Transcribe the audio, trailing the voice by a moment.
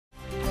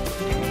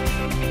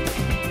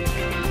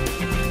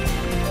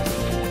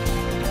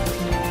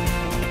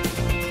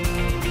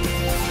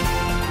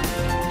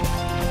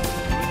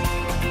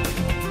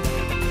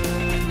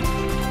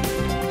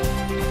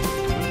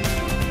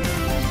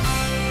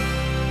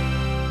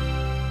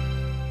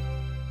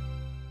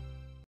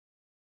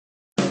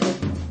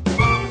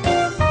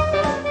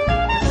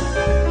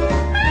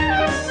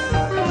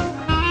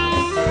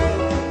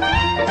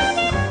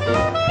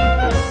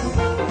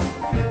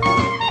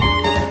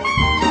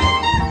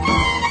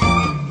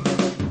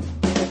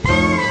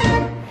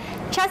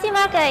Chelsea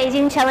Market 已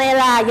经成为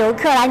了游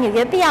客来纽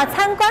约必要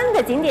参观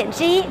的景点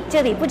之一。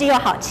这里不只有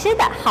好吃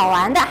的、好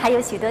玩的，还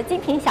有许多精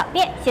品小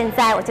店。现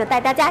在我就带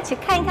大家去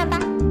看一看吧。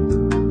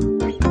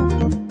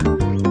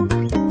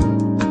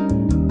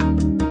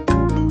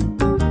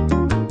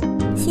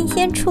新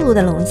鲜出炉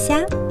的龙虾、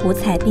五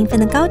彩缤纷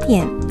的糕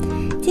点、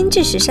精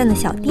致时尚的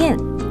小店，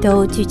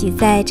都聚集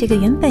在这个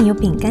原本由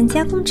饼干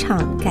加工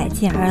厂改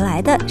建而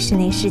来的室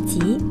内市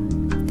集。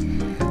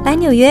来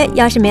纽约，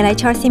要是没来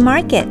Chelsea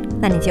Market，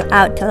 那你就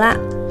OUT 啦。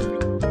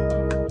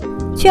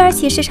雀儿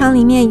喜市场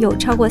里面有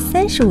超过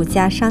35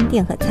家商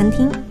店和餐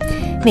厅，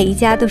每一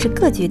家都是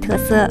各具特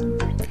色。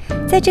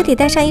在这里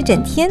待上一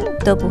整天，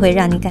都不会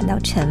让你感到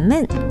沉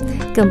闷，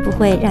更不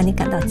会让你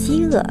感到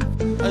饥饿。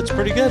That's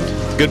pretty good.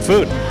 Good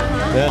food.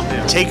 Yeah.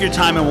 Take your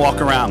time and walk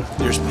around.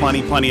 There's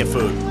plenty of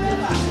food.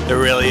 There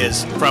really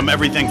is. From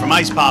everything from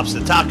ice pops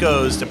to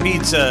tacos to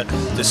pizza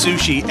to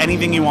sushi,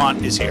 anything you want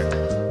is here.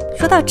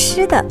 说到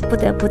吃的，不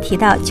得不提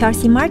到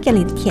Chelsea Market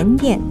里的甜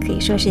点，可以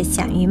说是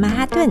享誉曼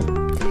哈顿。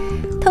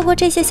透过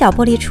这些小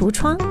玻璃橱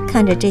窗，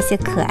看着这些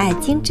可爱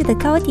精致的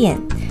糕点，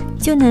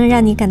就能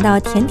让你感到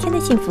甜甜的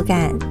幸福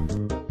感。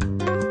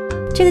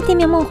这个店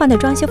面梦幻的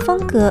装修风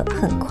格，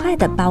很快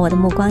的把我的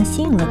目光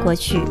吸引了过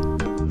去。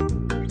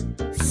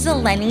This is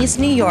Lenny's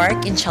New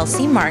York in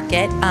Chelsea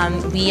Market.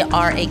 We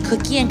are a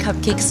cookie and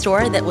cupcake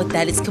store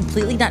that is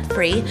completely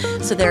nut-free,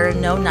 so there are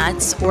no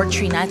nuts or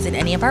tree nuts in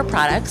any of our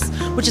products,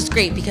 which is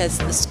great because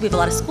we have a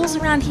lot of schools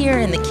around here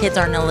and the kids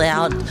aren't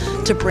allowed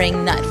to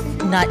bring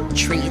nut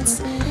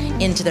treats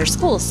into their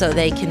schools, so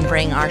they can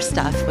bring our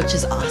stuff, which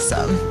is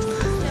awesome.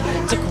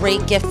 It's a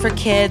great gift for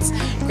kids,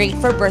 great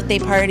for birthday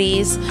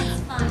parties.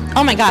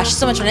 Oh my gosh,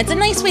 so much fun. It's a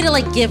nice way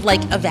to give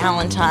a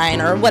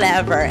Valentine or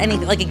whatever,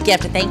 anything like a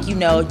gift, a thank you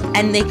note,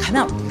 and they come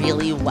out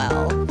really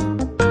well.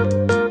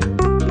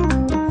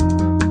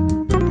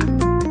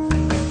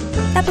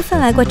 大部分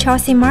来过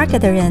Chelsea Market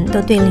的人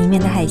都对里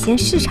面的海鲜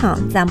市场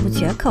赞不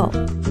绝口。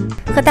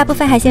和大部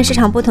分海鲜市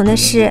场不同的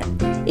是，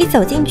一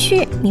走进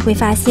去，你会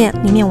发现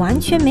里面完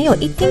全没有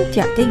一丁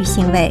点的鱼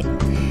腥味，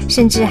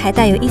甚至还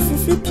带有一丝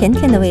丝甜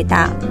甜的味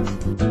道。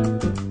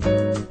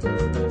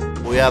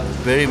We have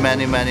very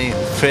many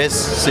fresh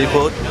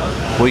seafood.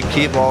 We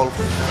keep all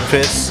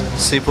fresh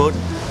seafood.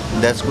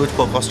 That's good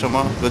for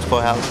customer, good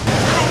for health.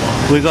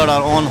 We got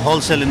our own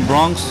wholesale in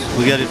Bronx.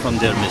 We get it from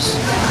there, miss.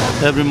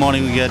 Every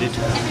morning we get it.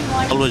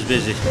 Always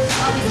busy.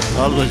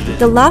 Always busy.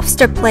 The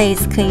Lobster Place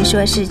可以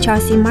说是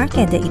Chelsea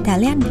Market 的一大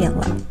亮点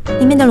了。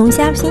里面的龙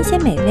虾新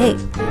鲜美味，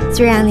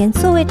虽然连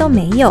座位都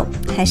没有，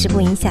还是不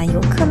影响游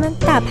客们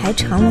大排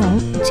长龙，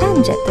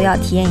站着都要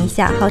体验一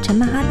下号称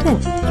曼哈顿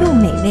又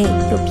美味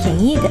又便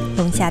宜的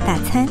龙虾大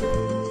餐。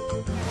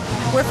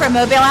We're from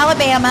Mobile,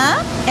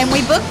 Alabama, and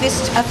we booked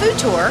a food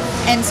tour,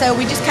 and so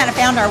we just kind of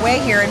found our way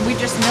here, and we're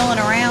just milling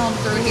around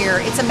through here.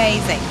 It's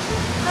amazing.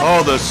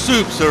 Oh, the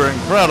soups are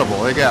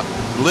incredible. They got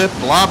lip,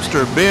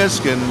 lobster,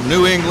 bisque, and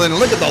New England.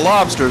 Look at the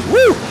lobsters.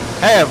 Woo!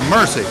 Have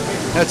mercy.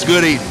 That's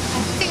good eating.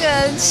 这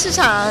个市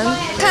场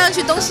看上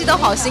去东西都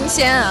好新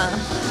鲜啊，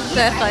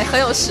对，很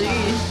有食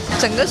欲。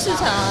整个市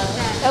场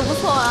还不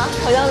错啊，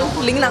好像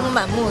琳琅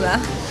满目的。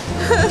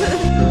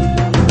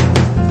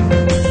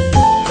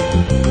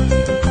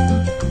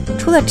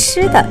除了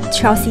吃的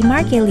 ，Chelsea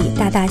Market 里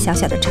大大小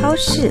小的超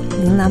市，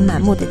琳琅满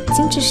目的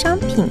精致商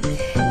品，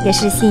也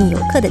是吸引游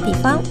客的地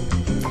方。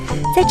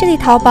在这里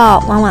淘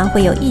宝，往往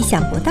会有意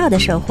想不到的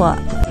收获。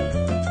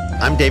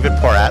I'm David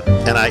Porat,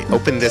 and I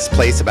opened this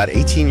place about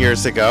 18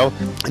 years ago.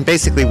 And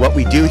basically what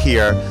we do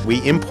here,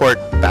 we import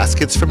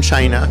baskets from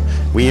China.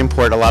 We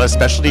import a lot of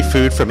specialty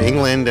food from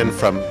England and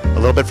from a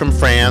little bit from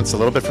France, a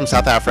little bit from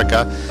South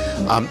Africa.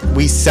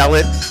 We sell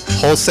it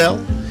wholesale.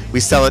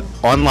 We sell it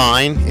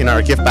online in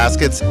our gift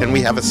baskets, and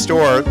we have a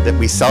store that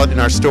we sell it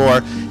in our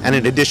store. And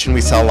in addition,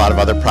 we sell a lot of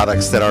other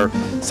products that are,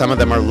 some of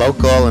them are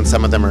local, and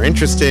some of them are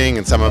interesting,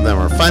 and some of them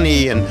are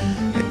funny, and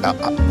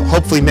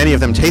hopefully many of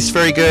them taste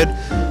very good.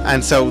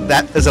 And so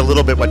that is a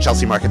little bit what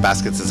Chelsea Market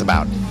Baskets is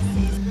about.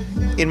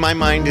 In my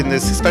mind, in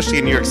this, especially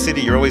in New York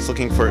City, you're always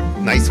looking for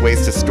nice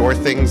ways to store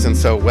things. And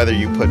so whether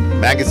you put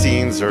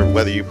magazines or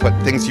whether you put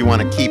things you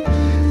want to keep,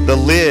 the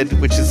lid,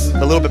 which is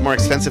a little bit more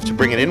expensive to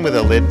bring it in with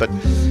a lid, but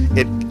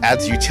it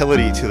adds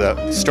utility to the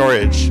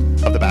storage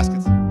of the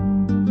baskets.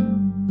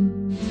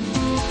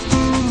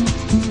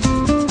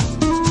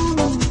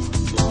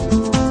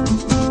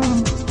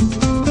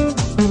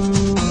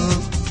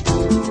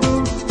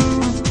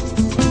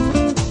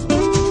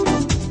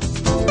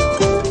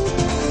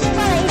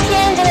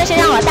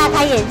 大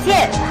开眼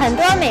界，很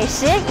多美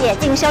食也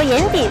尽收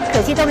眼底，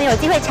可惜都没有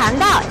机会尝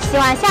到。希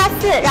望下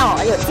次让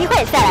我有机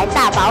会再来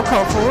大饱口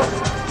福。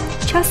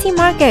Chelsea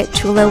Market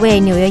除了为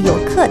纽约游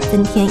客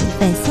增添一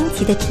份新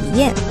奇的体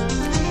验，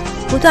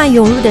不断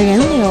涌入的人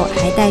流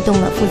还带动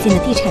了附近的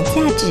地产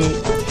价值，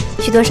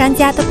许多商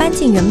家都搬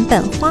进原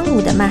本荒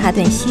芜的曼哈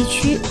顿西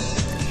区，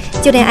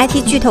就连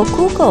IT 巨头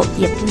Google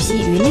也不惜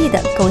余力地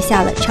购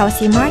下了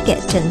Chelsea Market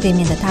正对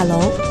面的大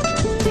楼。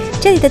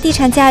这里的地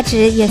产价值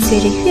也随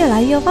着越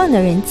来越旺的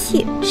人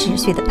气持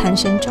续的攀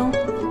升中。